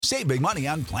Save big money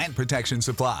on plant protection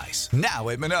supplies. Now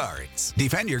at Menards.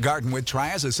 Defend your garden with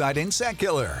Triazicide Insect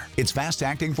Killer. Its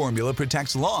fast-acting formula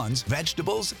protects lawns,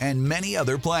 vegetables, and many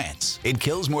other plants. It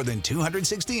kills more than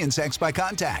 260 insects by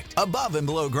contact, above and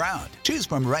below ground. Choose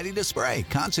from ready to spray,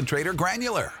 concentrate, or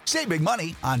granular. Save big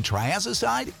money on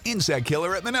Triazicide Insect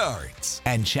Killer at Menards.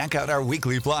 And check out our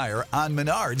weekly flyer on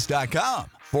Menards.com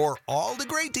for all the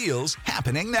great deals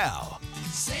happening now.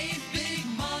 Save big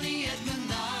money at Menards.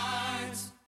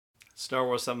 Star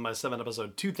Wars 7x7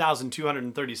 episode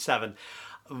 2237.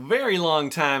 A very long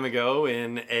time ago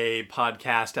in a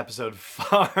podcast episode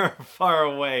far, far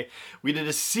away, we did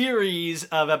a series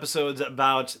of episodes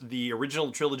about the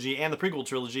original trilogy and the prequel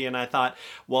trilogy, and I thought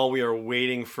while we are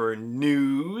waiting for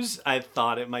news, I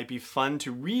thought it might be fun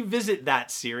to revisit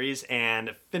that series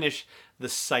and finish the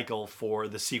cycle for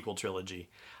the sequel trilogy.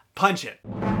 Punch it!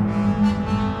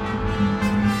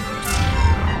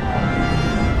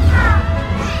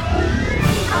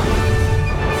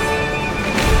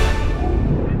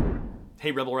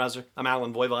 Hey Rebel Rouser, I'm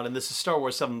Alan Voivod, and this is Star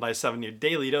Wars 7x7, your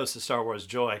daily dose of Star Wars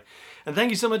joy. And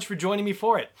thank you so much for joining me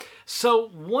for it. So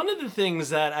one of the things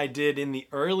that I did in the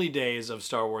early days of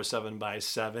Star Wars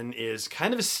 7x7 is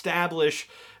kind of establish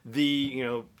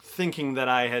the, thinking that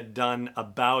I had done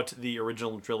about the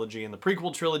original trilogy and the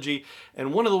prequel trilogy.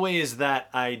 And one of the ways that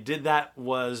I did that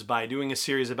was by doing a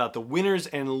series about the winners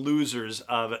and losers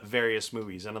of various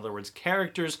movies. In other words,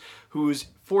 characters whose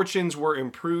fortunes were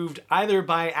improved either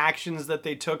by actions that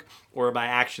they took or by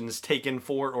actions taken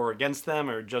for or against them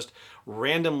or just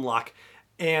random luck.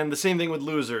 And the same thing with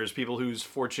losers, people whose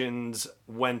fortunes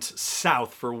went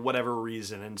south for whatever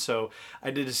reason. And so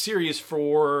I did a series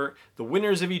for the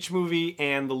winners of each movie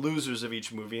and the losers of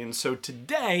each movie. And so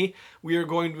today we are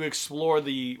going to explore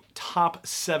the top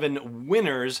 7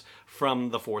 winners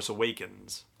from The Force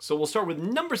Awakens. So we'll start with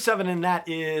number 7, and that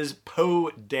is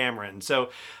Poe Dameron. So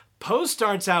Poe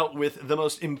starts out with the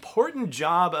most important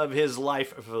job of his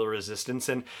life for the Resistance,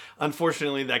 and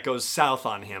unfortunately that goes south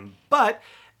on him. But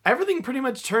everything pretty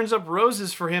much turns up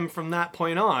roses for him from that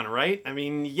point on, right? I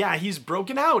mean, yeah, he's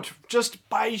broken out just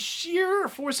by sheer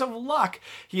force of luck.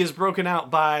 He is broken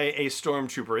out by a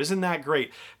stormtrooper. Isn't that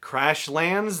great? Crash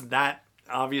lands, that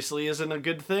obviously isn't a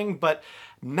good thing, but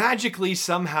magically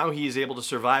somehow he is able to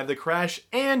survive the crash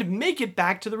and make it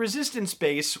back to the Resistance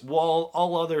base while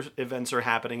all other events are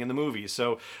happening in the movie.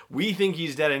 So we think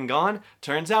he's dead and gone.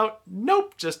 Turns out,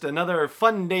 nope, just another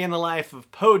fun day in the life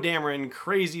of Poe Dameron,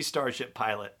 crazy starship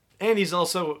pilot. And he's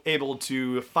also able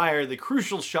to fire the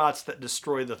crucial shots that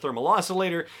destroy the thermal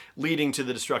oscillator, leading to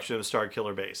the destruction of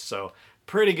Starkiller Base. So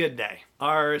pretty good day.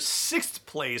 Our 6th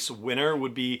place winner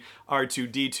would be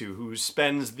R2-D2, who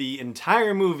spends the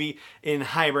entire movie in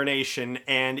hibernation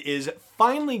and is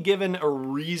finally given a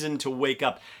reason to wake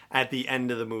up at the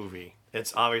end of the movie.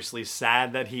 It's obviously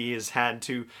sad that he has had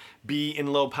to be in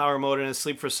low power mode and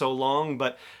asleep for so long,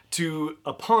 but to,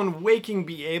 upon waking,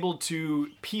 be able to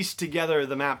piece together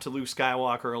the map to Luke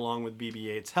Skywalker along with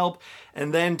BB-8's help,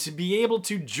 and then to be able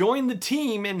to join the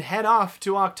team and head off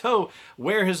to Ahch-To,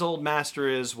 where his old master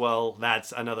is, well,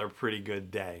 that's another pretty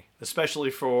good day. Especially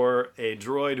for a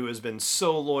droid who has been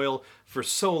so loyal for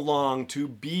so long to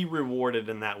be rewarded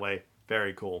in that way.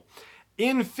 Very cool.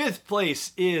 In 5th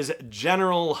place is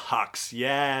General Hux.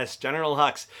 Yes, General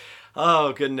Hux.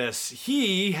 Oh, goodness.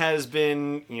 He has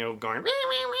been, going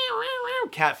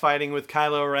catfighting with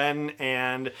Kylo Ren,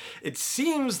 and it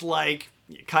seems like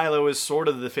Kylo is sort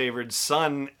of the favored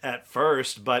son at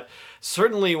first, but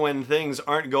certainly when things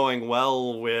aren't going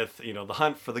well with, the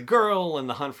hunt for the girl and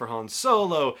the hunt for Han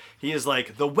Solo, he is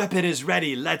like, the weapon is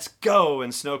ready, let's go.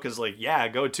 And Snoke is like, yeah,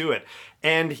 go to it.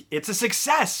 And it's a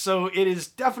success, so it is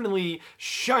definitely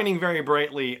shining very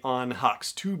brightly on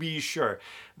Hux, to be sure.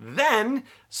 Then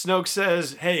Snoke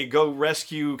says, hey, go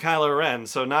rescue Kylo Ren.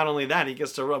 So not only that, he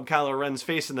gets to rub Kylo Ren's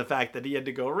face in the fact that he had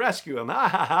to go rescue him. Ha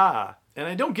ha ha. And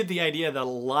I don't get the idea that a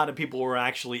lot of people were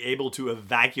actually able to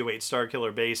evacuate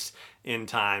Starkiller Base in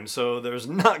time. So there's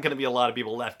not going to be a lot of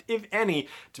people left, if any,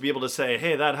 to be able to say,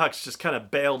 hey, that Hux just kind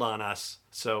of bailed on us.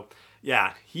 So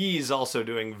yeah, he's also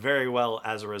doing very well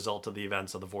as a result of the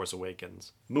events of The Force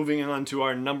Awakens. Moving on to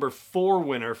our number 4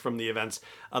 winner from the events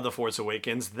of The Force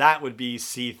Awakens, that would be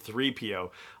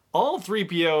C-3PO. All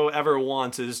 3PO ever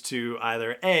wants is to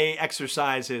either A,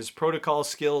 exercise his protocol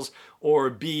skills,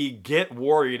 or B, get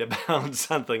worried about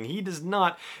something. He does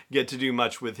not get to do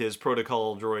much with his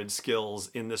protocol droid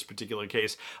skills in this particular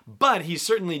case, but he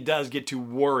certainly does get to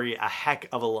worry a heck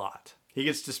of a lot. He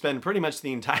gets to spend pretty much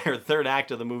the entire 3rd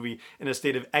act of the movie in a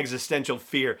state of existential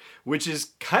fear, which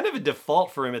is kind of a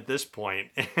default for him at this point.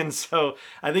 And so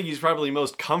I think he's probably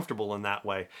most comfortable in that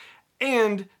way.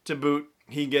 And to boot,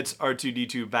 he gets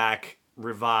R2-D2 back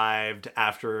revived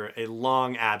after a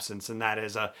long absence, and that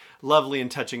is a lovely and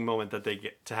touching moment that they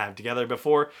get to have together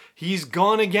before he's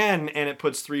gone again, and it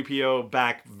puts 3PO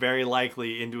back very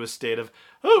likely into a state of,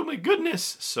 oh my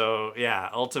goodness. So yeah,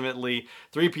 ultimately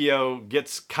 3PO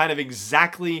gets kind of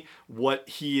exactly what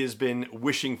he has been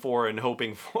wishing for and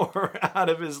hoping for out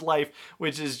of his life,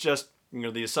 which is just,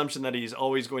 the assumption that he's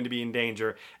always going to be in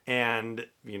danger, and,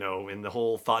 in the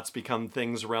whole thoughts become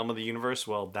things realm of the universe,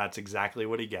 well, that's exactly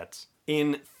what he gets.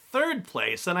 In third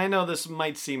place, and I know this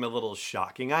might seem a little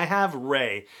shocking, I have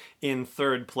Rey in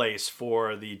third place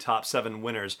for the top 7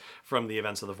 winners from the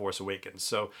events of The Force Awakens.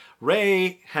 So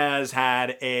Rey has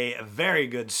had a very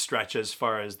good stretch as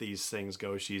far as these things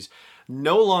go. She's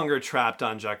no longer trapped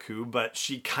on Jakku, but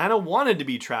she kind of wanted to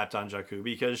be trapped on Jakku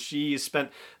because she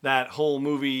spent that whole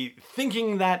movie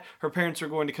thinking that her parents were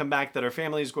going to come back, that her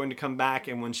family is going to come back,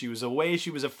 and when she was away,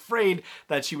 she was afraid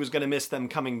that she was going to miss them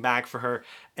coming back for her,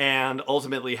 and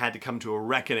ultimately had to come to a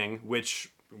reckoning,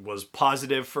 which was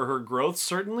positive for her growth,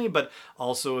 certainly, but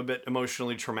also a bit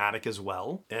emotionally traumatic as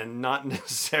well, and not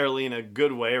necessarily in a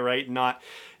good way, right? Not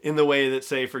in the way that,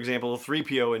 say, for example,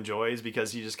 3PO enjoys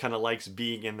because he just kind of likes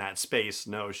being in that space.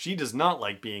 No, she does not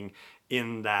like being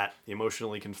in that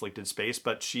emotionally conflicted space,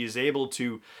 but she is able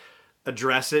to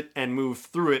address it and move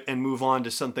through it and move on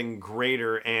to something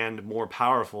greater and more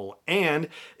powerful, and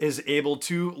is able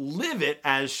to live it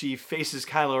as she faces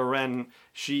Kylo Ren.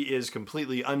 She is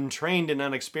completely untrained and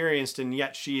unexperienced, and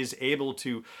yet she is able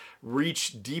to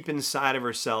reach deep inside of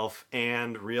herself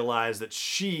and realize that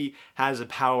she has a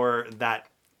power that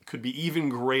could be even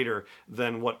greater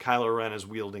than what Kylo Ren is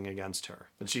wielding against her.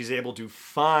 And she's able to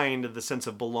find the sense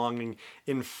of belonging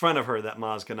in front of her that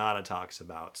Maz Kanata talks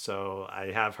about. So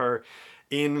I have her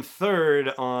in third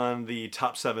on the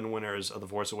top 7 winners of The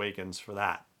Force Awakens for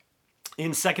that.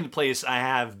 In second place, I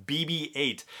have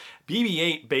BB-8.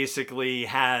 BB-8 basically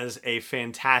has a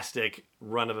fantastic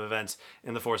run of events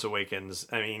in The Force Awakens.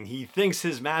 I mean, he thinks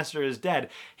his master is dead.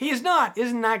 He is not.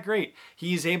 Isn't that great?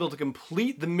 He's able to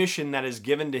complete the mission that is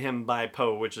given to him by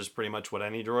Poe, which is pretty much what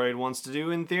any droid wants to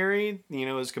do in theory,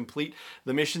 is complete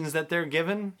the missions that they're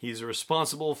given. He's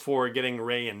responsible for getting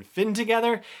Rey and Finn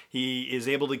together. He is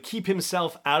able to keep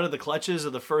himself out of the clutches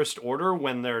of the First Order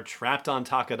when they're trapped on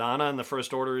Takodana and the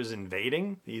First Order is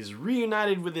invading. He's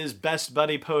reunited with his best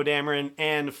buddy Poe Dameron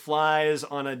and flies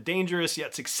on a dangerous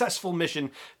yet successful mission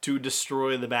to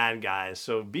destroy the bad guys.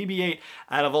 So BB-8,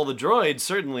 out of all the droids,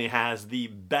 certainly has the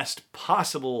best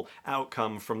possible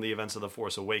outcome from the events of The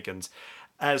Force Awakens.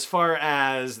 As far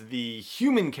as the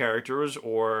human characters,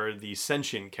 or the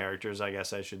sentient characters, I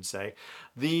guess I should say,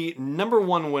 the number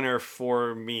 1 winner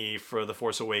for me for The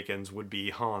Force Awakens would be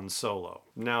Han Solo.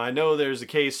 Now, I know there's a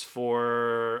case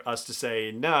for us to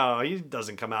say, no, he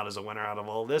doesn't come out as a winner out of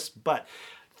all this, but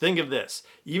think of this.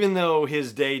 Even though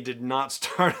his day did not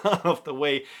start off the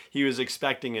way he was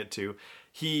expecting it to,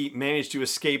 he managed to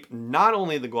escape not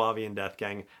only the Guavian Death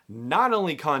Gang, not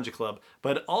only Conja Club,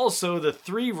 but also the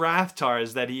 3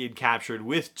 Rathtars that he had captured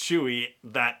with Chewie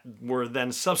that were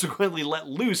then subsequently let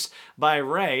loose by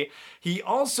Rey. He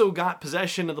also got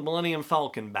possession of the Millennium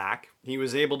Falcon back. He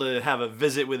was able to have a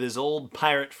visit with his old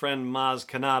pirate friend Maz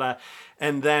Kanata.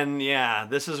 And then, yeah,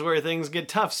 this is where things get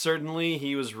tough, certainly.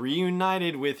 He was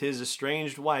reunited with his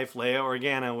estranged wife, Leia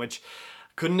Organa, which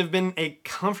couldn't have been a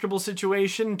comfortable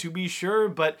situation, to be sure,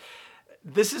 but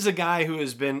this is a guy who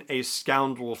has been a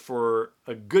scoundrel for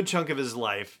a good chunk of his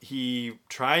life. He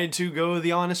tried to go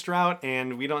the honest route,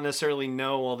 and we don't necessarily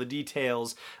know all the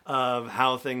details of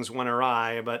how things went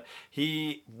awry, but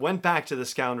he went back to the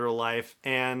scoundrel life,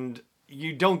 and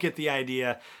you don't get the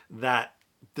idea that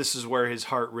this is where his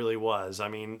heart really was. I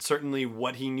mean, certainly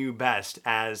what he knew best,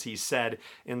 as he said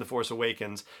in The Force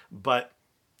Awakens, but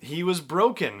he was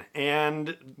broken,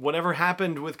 and whatever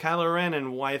happened with Kylo Ren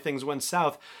and why things went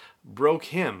south broke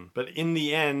him. But in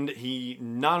the end, he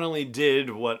not only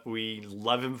did what we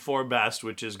love him for best,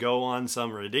 which is go on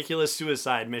some ridiculous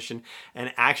suicide mission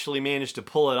and actually managed to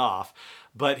pull it off,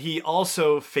 but he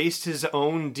also faced his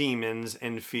own demons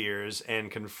and fears and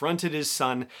confronted his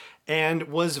son and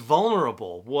was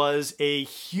vulnerable, was a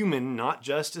human, not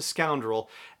just a scoundrel,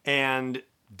 and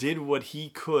did what he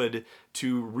could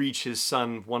to reach his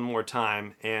son one more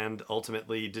time, and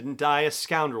ultimately didn't die a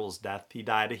scoundrel's death, he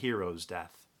died a hero's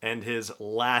death. And his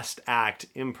last act,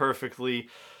 imperfectly,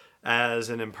 as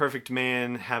an imperfect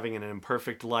man having an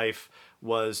imperfect life,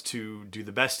 was to do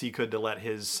the best he could to let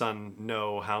his son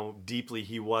know how deeply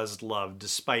he was loved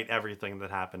despite everything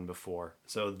that happened before.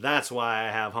 So that's why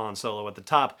I have Han Solo at the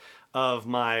top of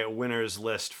my winners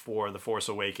list for The Force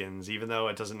Awakens, even though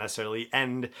it doesn't necessarily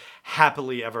end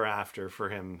happily ever after for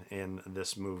him in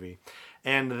this movie.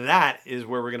 And that is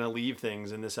where we're going to leave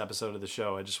things in this episode of the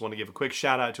show. I just want to give a quick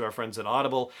shout out to our friends at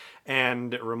Audible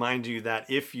and remind you that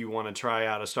if you want to try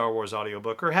out a Star Wars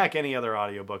audiobook, or heck, any other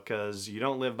audiobook, because you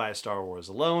don't live by Star Wars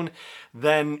alone,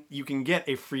 then you can get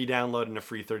a free download and a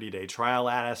free 30-day trial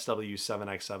at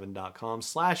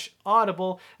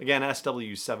sw7x7.com/audible. Again,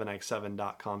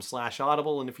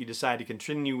 sw7x7.com/audible. And if you decide to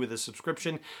continue with a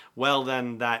subscription, well,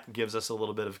 then that gives us a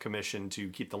little bit of commission to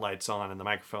keep the lights on and the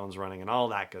microphones running and all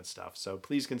that good stuff. So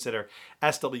please consider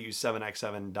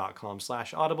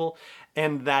sw7x7.com/audible.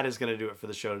 And that is going to do it for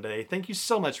the show today. Thank you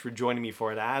so much for joining me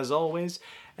for it, as always.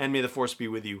 And may the Force be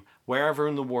with you wherever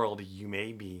in the world you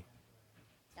may be.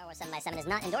 Star Wars 7x7 is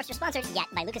not endorsed or sponsored yet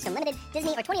by Lucasfilm Limited,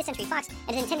 Disney, or 20th Century Fox,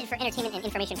 and is intended for entertainment and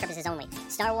information purposes only.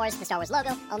 Star Wars, the Star Wars logo,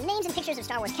 all names and pictures of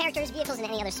Star Wars characters, vehicles, and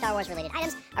any other Star Wars-related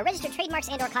items are registered trademarks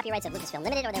and/or copyrights of Lucasfilm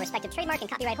Limited or their respective trademark and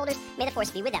copyright holders. May the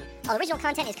Force be with them. All original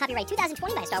content is copyright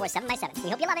 2020 by Star Wars 7x7. We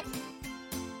hope you love it.